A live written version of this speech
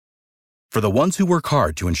For the ones who work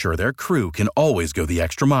hard to ensure their crew can always go the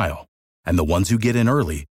extra mile, and the ones who get in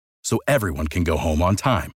early so everyone can go home on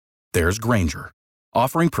time, there's Grainger,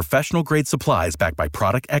 offering professional-grade supplies backed by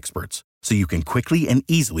product experts so you can quickly and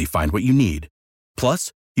easily find what you need.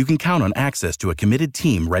 Plus, you can count on access to a committed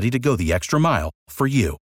team ready to go the extra mile for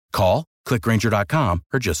you. Call, click Grainger.com,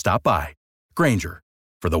 or just stop by. Grainger,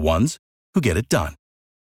 for the ones who get it done.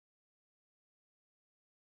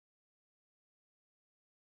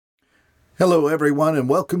 Hello, everyone, and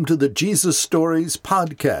welcome to the Jesus Stories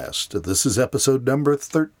podcast. This is episode number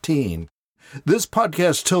 13. This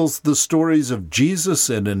podcast tells the stories of Jesus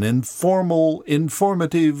in an informal,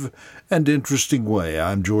 informative, and interesting way.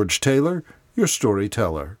 I'm George Taylor, your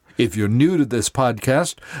storyteller. If you're new to this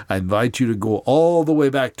podcast, I invite you to go all the way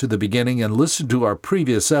back to the beginning and listen to our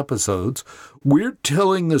previous episodes. We're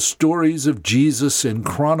telling the stories of Jesus in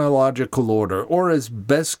chronological order, or as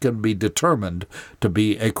best can be determined to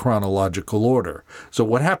be a chronological order. So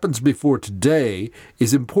what happens before today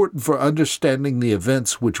is important for understanding the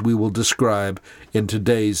events which we will describe in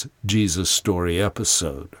today's Jesus Story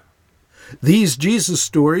episode. These Jesus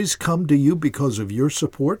stories come to you because of your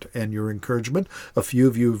support and your encouragement. A few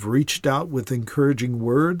of you have reached out with encouraging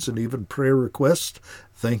words and even prayer requests.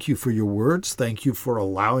 Thank you for your words. Thank you for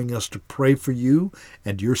allowing us to pray for you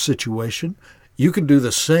and your situation. You can do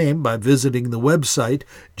the same by visiting the website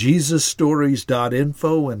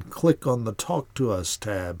jesusstories.info and click on the Talk to Us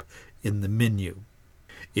tab in the menu.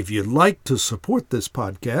 If you'd like to support this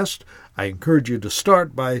podcast, I encourage you to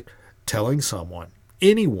start by telling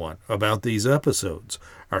anyone about these episodes.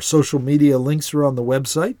 Our social media links are on the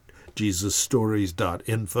website,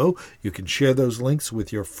 jesusstories.info. You can share those links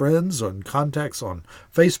with your friends and contacts on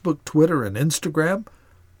Facebook, Twitter, and Instagram.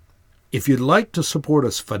 If you'd like to support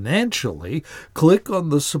us financially, click on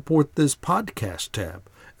the Support This Podcast tab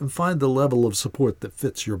and find the level of support that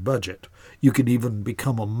fits your budget. You can even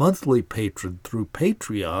become a monthly patron through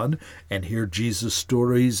Patreon and hear Jesus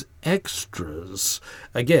Stories extras.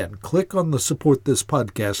 Again, click on the Support This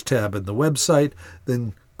Podcast tab in the website,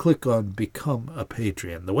 then click on Become a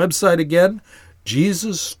Patreon. The website again,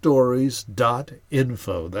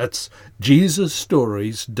 jesusstories.info. That's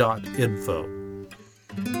jesusstories.info.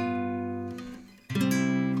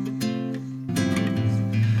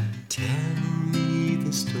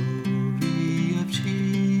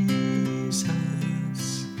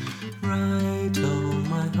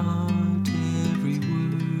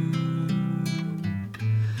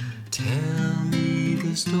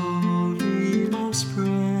 Story most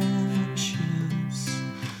precious,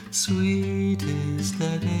 sweetest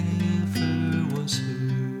that ever was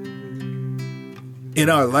heard. In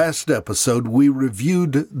our last episode, we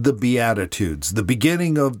reviewed the Beatitudes, the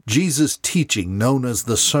beginning of Jesus' teaching known as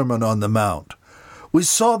the Sermon on the Mount. We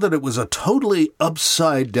saw that it was a totally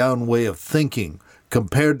upside-down way of thinking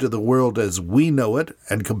compared to the world as we know it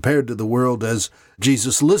and compared to the world as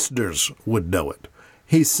Jesus' listeners would know it.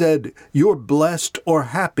 He said, "You're blessed or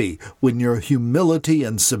happy when your humility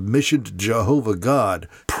and submission to Jehovah God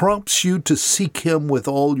prompts you to seek Him with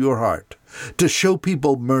all your heart, to show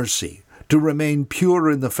people mercy, to remain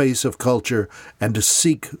pure in the face of culture, and to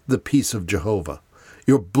seek the peace of Jehovah.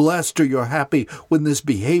 You're blessed or you're happy when this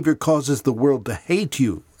behavior causes the world to hate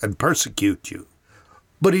you and persecute you."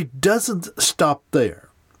 But He doesn't stop there.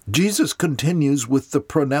 Jesus continues with the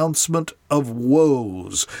pronouncement of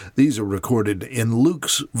woes. These are recorded in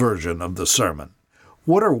Luke's version of the sermon.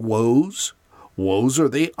 What are woes? Woes are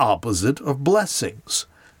the opposite of blessings.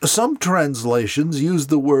 Some translations use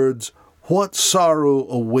the words, "What sorrow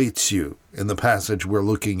awaits you," in the passage we're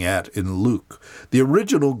looking at in Luke. The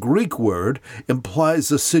original Greek word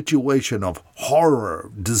implies a situation of horror,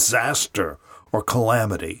 disaster, or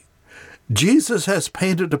calamity. Jesus has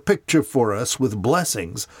painted a picture for us with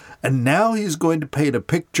blessings, and now He's going to paint a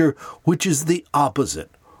picture which is the opposite.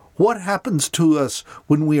 What happens to us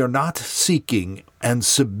when we are not seeking and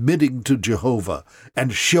submitting to Jehovah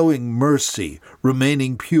and showing mercy,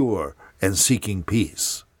 remaining pure, and seeking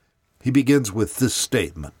peace? He begins with this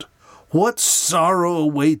statement, "What sorrow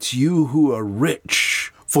awaits you who are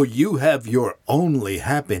rich, for you have your only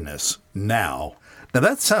happiness now." Now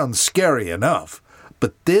that sounds scary enough.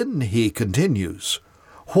 But then He continues,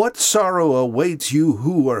 "What sorrow awaits you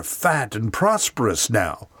who are fat and prosperous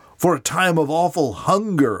now, for a time of awful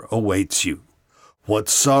hunger awaits you. What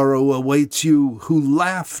sorrow awaits you who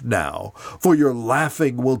laugh now, for your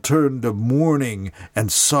laughing will turn to mourning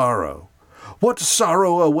and sorrow. What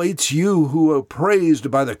sorrow awaits you who are praised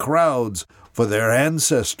by the crowds, for their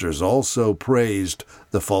ancestors also praised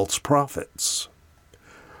the false prophets."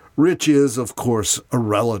 Rich is, of course, a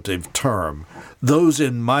relative term. Those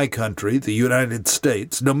in my country, the United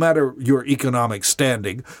States, no matter your economic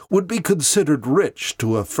standing, would be considered rich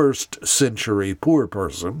to a first-century poor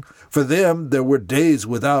person. For them, there were days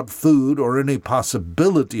without food or any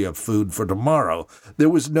possibility of food for tomorrow. There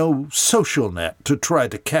was no social net to try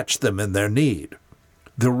to catch them in their need.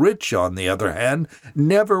 The rich, on the other hand,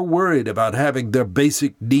 never worried about having their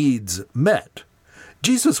basic needs met.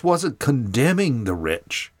 Jesus wasn't condemning the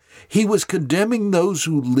rich. He was condemning those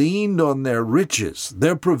who leaned on their riches,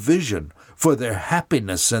 their provision, for their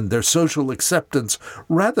happiness and their social acceptance,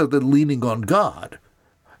 rather than leaning on God.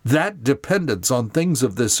 That dependence on things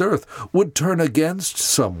of this earth would turn against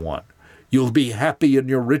someone. You'll be happy in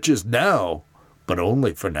your riches now, but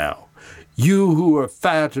only for now. You who are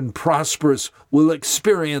fat and prosperous will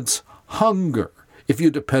experience hunger. If you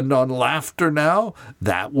depend on laughter now,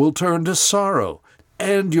 that will turn to sorrow.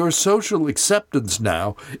 And your social acceptance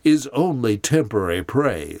now is only temporary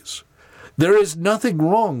praise. There is nothing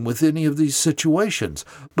wrong with any of these situations,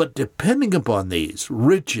 but depending upon these,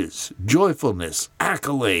 riches, joyfulness,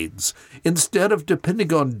 accolades, instead of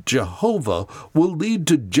depending on Jehovah, will lead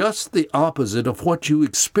to just the opposite of what you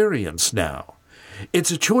experience now. It's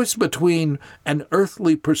a choice between an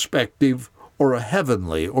earthly perspective or a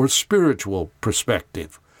heavenly or spiritual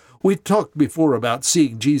perspective. We've talked before about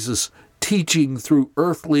seeing Jesus teaching through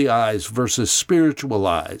earthly eyes versus spiritual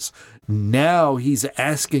eyes. Now he's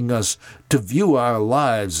asking us to view our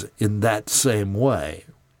lives in that same way.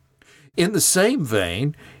 In the same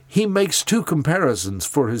vein, he makes two comparisons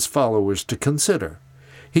for his followers to consider.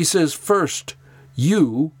 He says, first,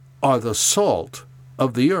 you are the salt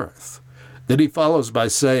of the earth. Then he follows by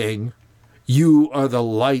saying, you are the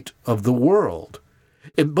light of the world.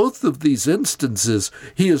 In both of these instances,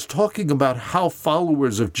 he is talking about how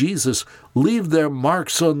followers of Jesus leave their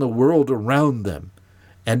marks on the world around them.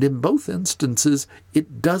 And in both instances,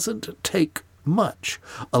 it doesn't take much.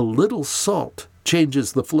 A little salt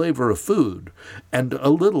changes the flavor of food, and a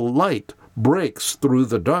little light breaks through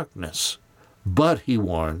the darkness. But, he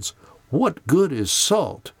warns, what good is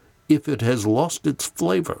salt if it has lost its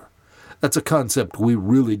flavor? That's a concept we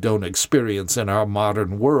really don't experience in our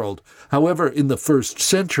modern world. However, in the first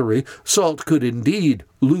century, salt could indeed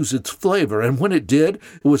lose its flavor, and when it did,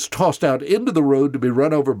 it was tossed out into the road to be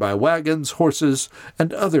run over by wagons, horses,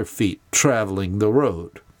 and other feet traveling the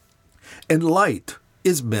road. And light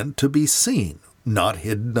is meant to be seen, not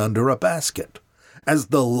hidden under a basket. As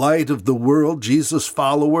the light of the world, Jesus'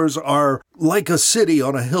 followers are like a city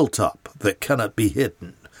on a hilltop that cannot be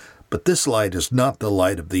hidden. But this light is not the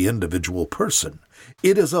light of the individual person.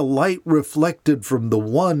 It is a light reflected from the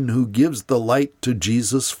one who gives the light to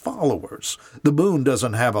Jesus' followers. The moon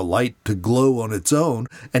doesn't have a light to glow on its own,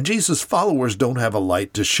 and Jesus' followers don't have a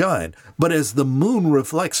light to shine. But as the moon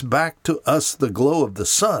reflects back to us the glow of the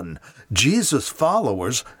sun, Jesus'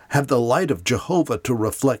 followers have the light of Jehovah to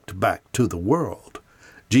reflect back to the world.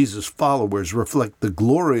 Jesus' followers reflect the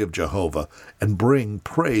glory of Jehovah and bring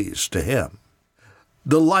praise to him.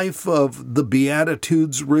 The life of the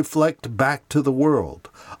Beatitudes reflect back to the world,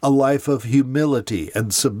 a life of humility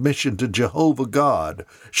and submission to Jehovah God,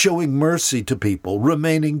 showing mercy to people,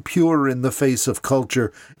 remaining pure in the face of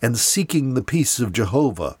culture, and seeking the peace of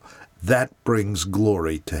Jehovah. That brings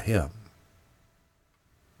glory to him.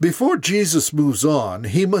 Before Jesus moves on,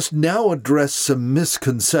 he must now address some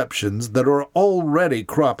misconceptions that are already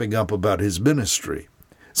cropping up about his ministry.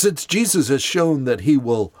 Since Jesus has shown that he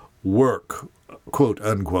will work, quote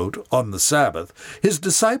unquote, on the Sabbath, his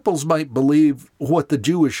disciples might believe what the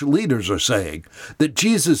Jewish leaders are saying, that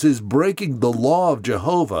Jesus is breaking the law of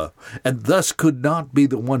Jehovah and thus could not be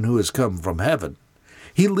the one who has come from heaven.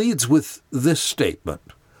 He leads with this statement,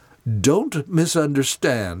 "Don't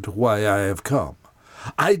misunderstand why I have come.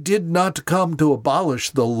 I did not come to abolish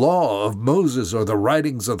the law of Moses or the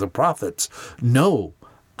writings of the prophets. No,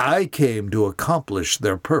 I came to accomplish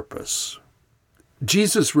their purpose."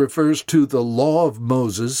 Jesus refers to the law of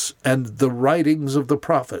Moses and the writings of the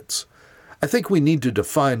prophets. I think we need to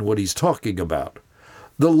define what he's talking about.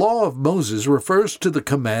 The law of Moses refers to the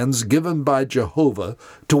commands given by Jehovah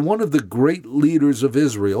to one of the great leaders of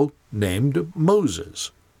Israel named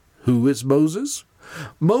Moses. Who is Moses?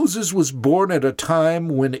 Moses was born at a time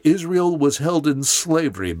when Israel was held in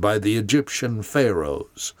slavery by the Egyptian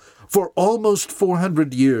pharaohs. For almost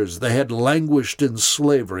 400 years they had languished in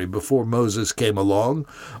slavery before Moses came along.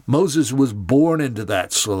 Moses was born into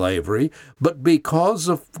that slavery, but because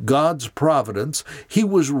of God's providence, he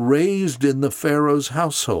was raised in the Pharaoh's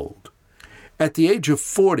household. At the age of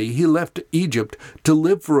 40, he left Egypt to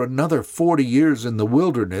live for another 40 years in the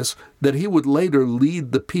wilderness that he would later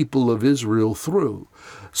lead the people of Israel through.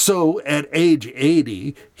 So at age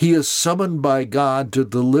 80, he is summoned by God to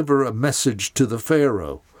deliver a message to the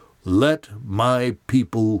Pharaoh. Let my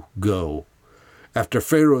people go. After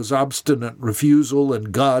Pharaoh's obstinate refusal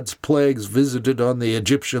and God's plagues visited on the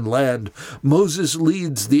Egyptian land, Moses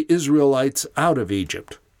leads the Israelites out of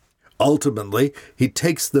Egypt. Ultimately, he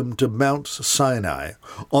takes them to Mount Sinai.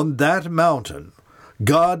 On that mountain,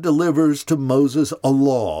 God delivers to Moses a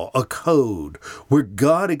law, a code, where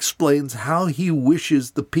God explains how he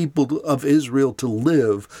wishes the people of Israel to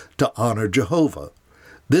live to honor Jehovah.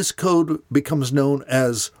 This code becomes known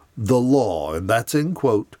as the law, and that's in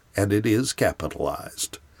quote, and it is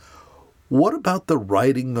capitalized. What about the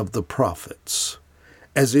writing of the prophets?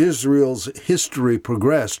 As Israel's history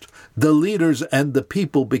progressed, the leaders and the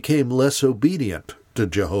people became less obedient to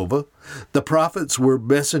Jehovah. The prophets were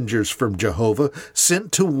messengers from Jehovah,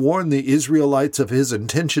 sent to warn the Israelites of his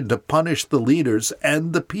intention to punish the leaders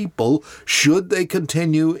and the people should they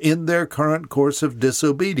continue in their current course of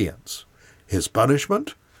disobedience. His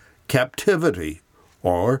punishment? Captivity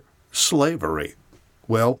or slavery.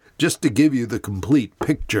 Well, just to give you the complete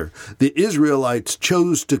picture, the Israelites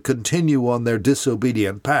chose to continue on their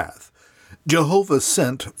disobedient path. Jehovah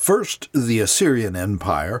sent first the Assyrian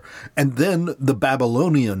Empire and then the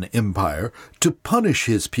Babylonian Empire to punish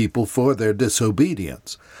his people for their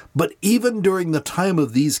disobedience. But even during the time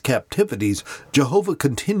of these captivities, Jehovah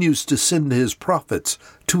continues to send his prophets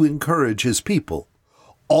to encourage his people.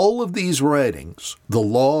 All of these writings, the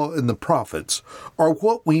law and the prophets, are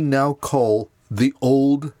what we now call the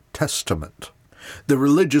Old Testament. The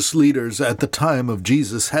religious leaders at the time of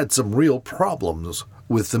Jesus had some real problems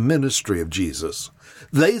with the ministry of Jesus.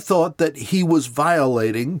 They thought that he was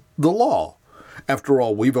violating the law. After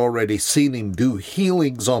all, we've already seen him do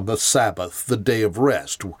healings on the Sabbath, the day of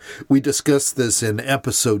rest. We discussed this in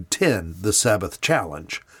episode 10, the Sabbath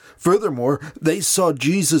Challenge. Furthermore, they saw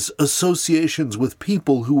Jesus' associations with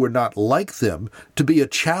people who were not like them to be a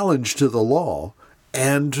challenge to the law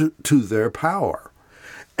and to their power.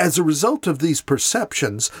 As a result of these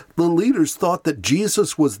perceptions, the leaders thought that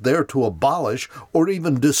Jesus was there to abolish or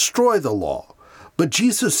even destroy the law. But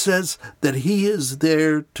Jesus says that he is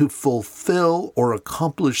there to fulfill or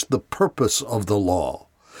accomplish the purpose of the law.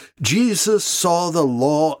 Jesus saw the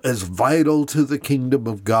law as vital to the kingdom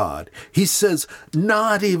of God. He says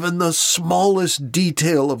not even the smallest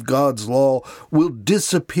detail of God's law will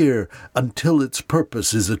disappear until its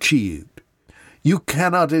purpose is achieved. You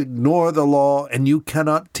cannot ignore the law, and you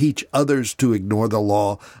cannot teach others to ignore the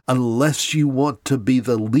law unless you want to be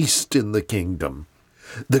the least in the kingdom.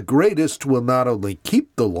 The greatest will not only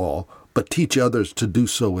keep the law, but teach others to do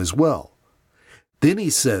so as well. Then he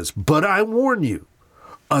says, but I warn you,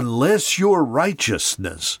 unless your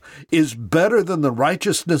righteousness is better than the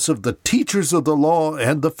righteousness of the teachers of the law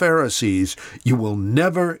and the Pharisees, you will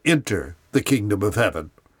never enter the kingdom of heaven.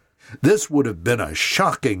 This would have been a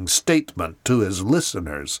shocking statement to his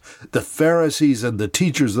listeners. The Pharisees and the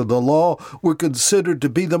teachers of the law were considered to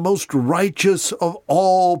be the most righteous of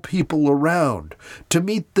all people around. To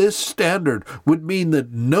meet this standard would mean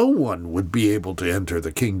that no one would be able to enter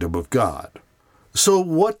the kingdom of God. So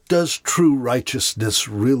what does true righteousness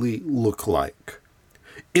really look like?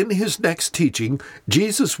 In his next teaching,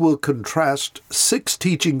 Jesus will contrast 6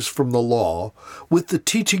 teachings from the law with the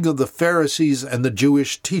teaching of the Pharisees and the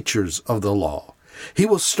Jewish teachers of the law. He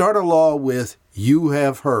will start a law with, "You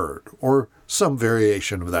have heard," or some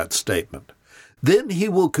variation of that statement. Then he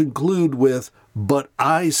will conclude with, "But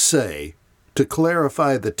I say," to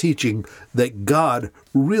clarify the teaching that God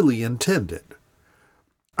really intended.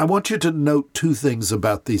 I want you to note 2 things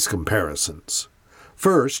about these comparisons.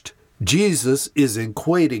 First, Jesus is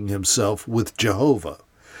equating himself with Jehovah.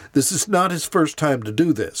 This is not his first time to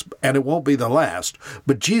do this, and it won't be the last,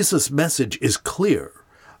 but Jesus' message is clear.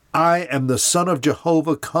 I am the Son of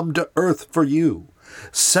Jehovah come to earth for you.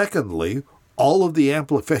 Secondly, all of the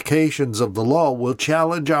amplifications of the law will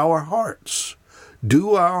challenge our hearts.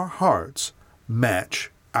 Do our hearts match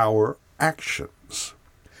our actions?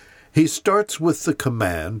 He starts with the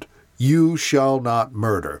command, "You shall not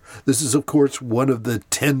murder." This is, of course, one of the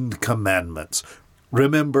 10 commandments.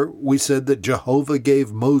 Remember, we said that Jehovah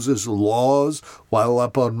gave Moses laws while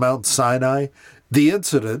up on Mount Sinai? The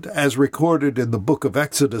incident, as recorded in the book of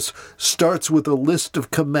Exodus, starts with a list of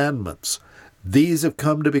commandments. These have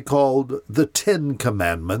come to be called the 10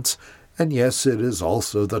 Commandments, and yes, it is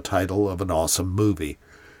also the title of an awesome movie.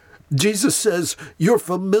 Jesus says, you're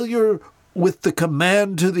familiar with the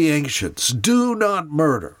command to the ancients, do not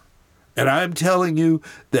murder. And I'm telling you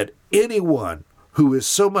that anyone who is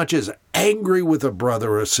so much as angry with a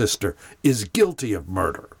brother or sister is guilty of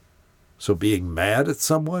murder. So being mad at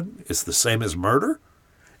someone is the same as murder?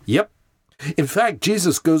 Yep. In fact,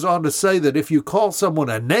 Jesus goes on to say that if you call someone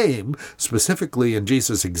a name, specifically in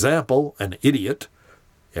Jesus' example, an idiot,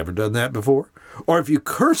 ever done that before? Or if you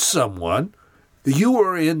curse someone, you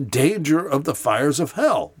are in danger of the fires of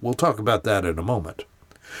hell. We'll talk about that in a moment.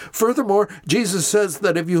 Furthermore, Jesus says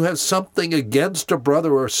that if you have something against a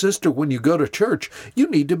brother or sister when you go to church, you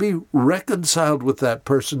need to be reconciled with that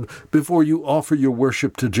person before you offer your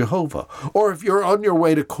worship to Jehovah. Or if you're on your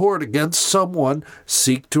way to court against someone,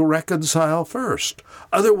 seek to reconcile first.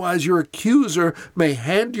 Otherwise, your accuser may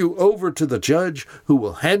hand you over to the judge, who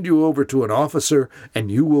will hand you over to an officer, and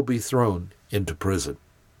you will be thrown into prison.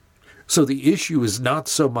 So the issue is not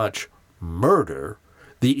so much murder.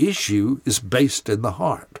 The issue is based in the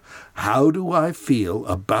heart. How do I feel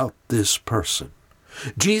about this person?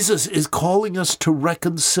 Jesus is calling us to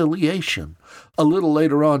reconciliation. A little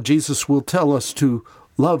later on, Jesus will tell us to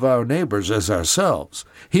love our neighbors as ourselves.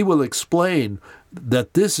 He will explain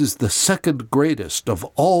that this is the second greatest of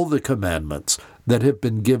all the commandments that have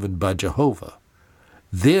been given by Jehovah.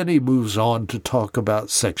 Then he moves on to talk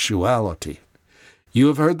about sexuality. You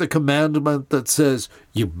have heard the commandment that says,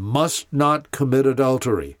 you must not commit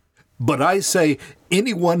adultery. But I say,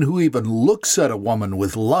 anyone who even looks at a woman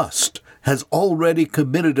with lust has already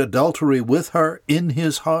committed adultery with her in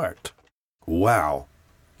his heart. Wow.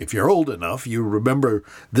 If you're old enough, you remember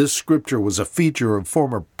this scripture was a feature of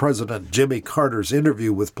former President Jimmy Carter's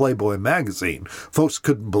interview with Playboy magazine. Folks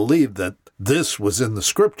couldn't believe that this was in the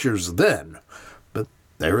scriptures then. But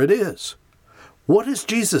there it is. What is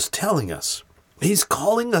Jesus telling us? He's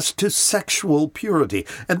calling us to sexual purity,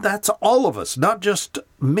 and that's all of us, not just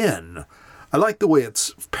men. I like the way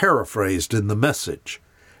it's paraphrased in the Message.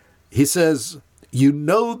 He says, you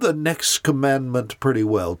know the next commandment pretty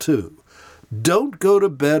well, too. Don't go to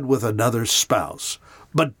bed with another spouse,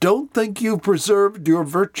 but don't think you've preserved your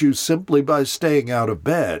virtue simply by staying out of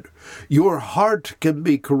bed. Your heart can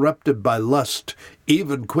be corrupted by lust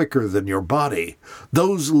even quicker than your body.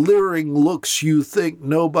 Those leering looks you think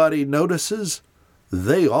nobody notices,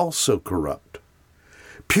 they also corrupt.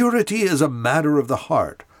 Purity is a matter of the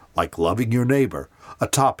heart, like loving your neighbor, a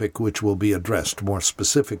topic which will be addressed more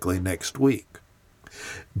specifically next week.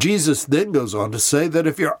 Jesus then goes on to say that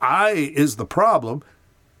if your eye is the problem,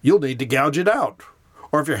 you'll need to gouge it out.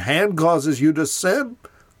 Or if your hand causes you to sin,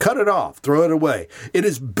 cut it off, throw it away. It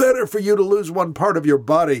is better for you to lose one part of your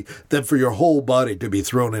body than for your whole body to be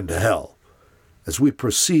thrown into hell. As we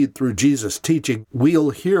proceed through Jesus' teaching, we'll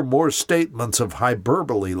hear more statements of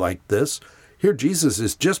hyperbole like this. Here Jesus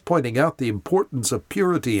is just pointing out the importance of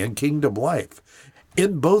purity in kingdom life.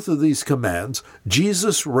 In both of these commands,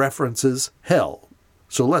 Jesus references hell.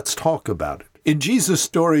 So let's talk about it. In Jesus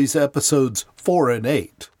Stories episodes 4 and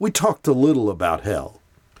 8, we talked a little about hell.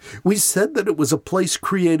 We said that it was a place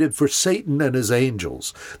created for Satan and his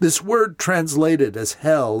angels. This word translated as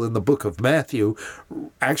hell in the book of Matthew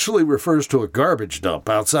actually refers to a garbage dump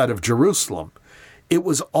outside of Jerusalem. It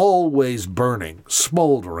was always burning,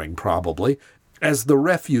 smoldering probably, as the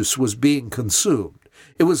refuse was being consumed.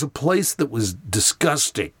 It was a place that was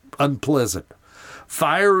disgusting, unpleasant.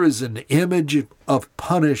 Fire is an image of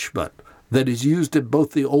punishment that is used in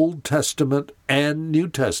both the Old Testament and New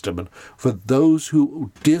Testament for those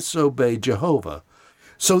who disobey Jehovah.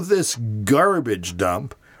 So this garbage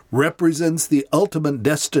dump represents the ultimate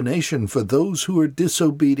destination for those who are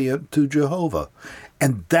disobedient to Jehovah.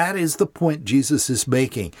 And that is the point Jesus is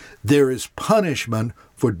making. There is punishment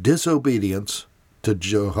for disobedience to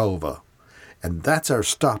Jehovah. And that's our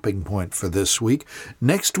stopping point for this week.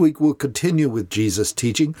 Next week, we'll continue with Jesus'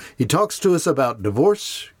 teaching. He talks to us about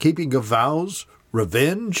divorce, keeping of vows,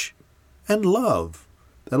 revenge, and love.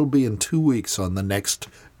 That'll be in 2 weeks on the next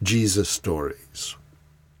Jesus Stories.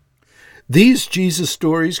 These Jesus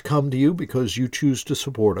Stories come to you because you choose to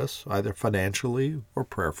support us, either financially or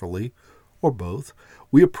prayerfully, or both.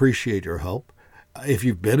 We appreciate your help. If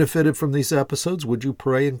you've benefited from these episodes, would you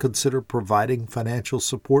pray and consider providing financial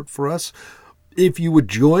support for us? If you would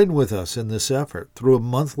join with us in this effort through a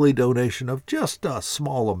monthly donation of just a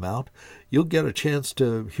small amount, you'll get a chance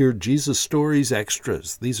to hear Jesus Stories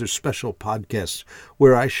Extras. These are special podcasts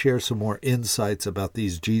where I share some more insights about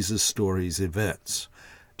these Jesus Stories events.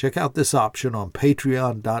 Check out this option on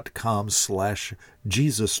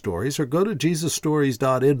patreon.com/Jesus Stories or go to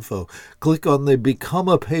jesusstories.info. Click on the Become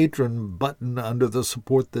a Patron button under the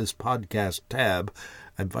Support This Podcast tab.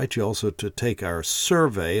 I invite you also to take our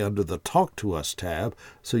survey under the Talk to Us tab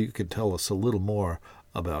so you can tell us a little more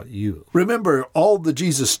about you. Remember, all the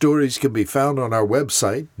Jesus stories can be found on our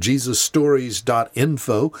website,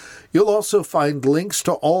 jesusstories.info. You'll also find links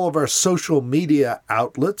to all of our social media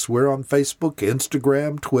outlets. We're on Facebook,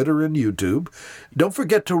 Instagram, Twitter, and YouTube. Don't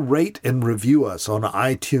forget to rate and review us on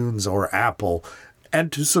iTunes or Apple,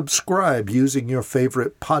 and to subscribe using your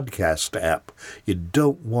favorite podcast app. You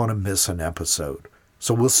don't want to miss an episode.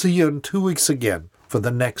 So we'll see you in 2 weeks again for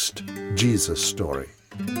the next Jesus story.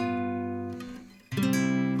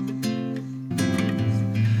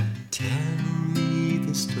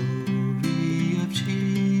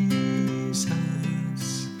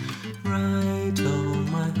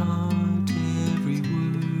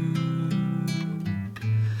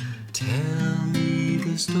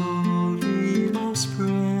 Story most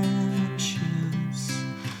precious,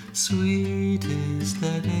 sweetest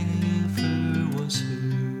that ever was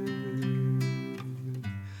heard.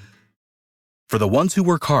 For the ones who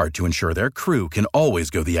work hard to ensure their crew can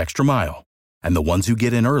always go the extra mile, and the ones who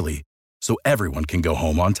get in early so everyone can go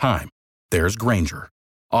home on time, there's Grainger,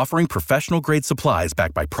 offering professional-grade supplies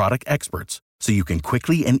backed by product experts so you can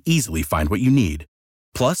quickly and easily find what you need.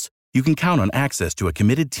 Plus, you can count on access to a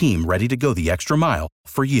committed team ready to go the extra mile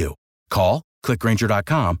for you. Call, click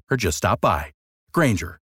Grainger.com, or just stop by.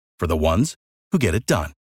 Grainger, for the ones who get it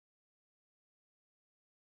done.